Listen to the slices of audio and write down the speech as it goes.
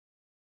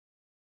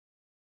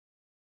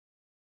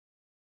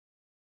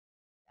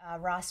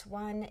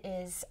ROS1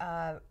 is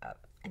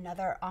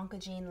another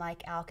oncogene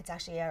like ALK. It's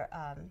actually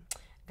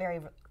very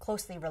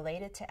closely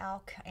related to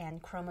ALK,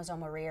 and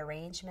chromosomal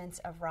rearrangements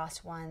of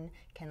ROS1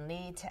 can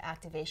lead to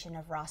activation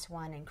of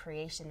ROS1 and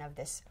creation of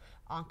this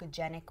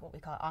oncogenic, what we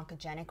call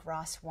oncogenic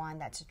ROS1,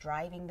 that's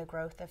driving the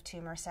growth of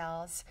tumor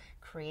cells,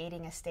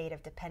 creating a state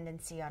of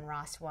dependency on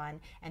ROS1.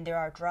 And there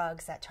are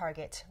drugs that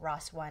target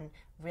ROS1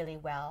 really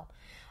well.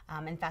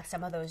 In fact,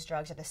 some of those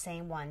drugs are the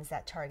same ones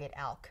that target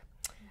ALK.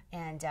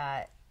 And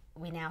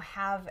we now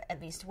have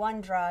at least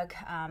one drug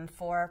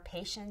for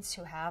patients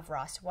who have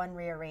ROS1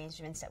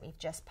 rearrangements that we've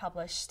just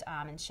published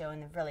and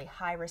shown really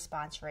high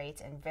response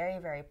rates and very,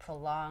 very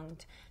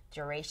prolonged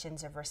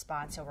durations of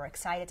response. So we're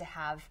excited to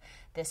have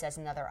this as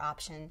another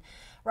option.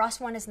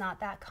 ROS1 is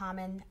not that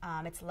common.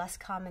 It's less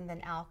common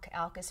than ALK.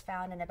 ALK is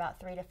found in about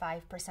 3 to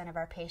 5% of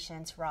our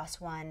patients.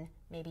 ROS1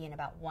 maybe in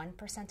about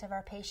 1% of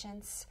our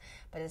patients.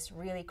 But it's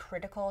really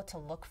critical to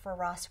look for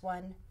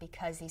ROS1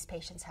 because these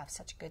patients have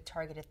such good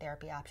targeted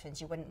therapy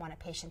options. You wouldn't want a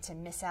patient to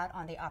miss out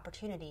on the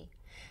opportunity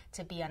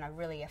to be on a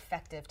really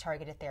effective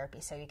targeted therapy.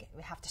 So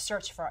we have to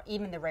search for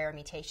even the rare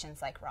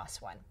mutations like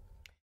ROS1.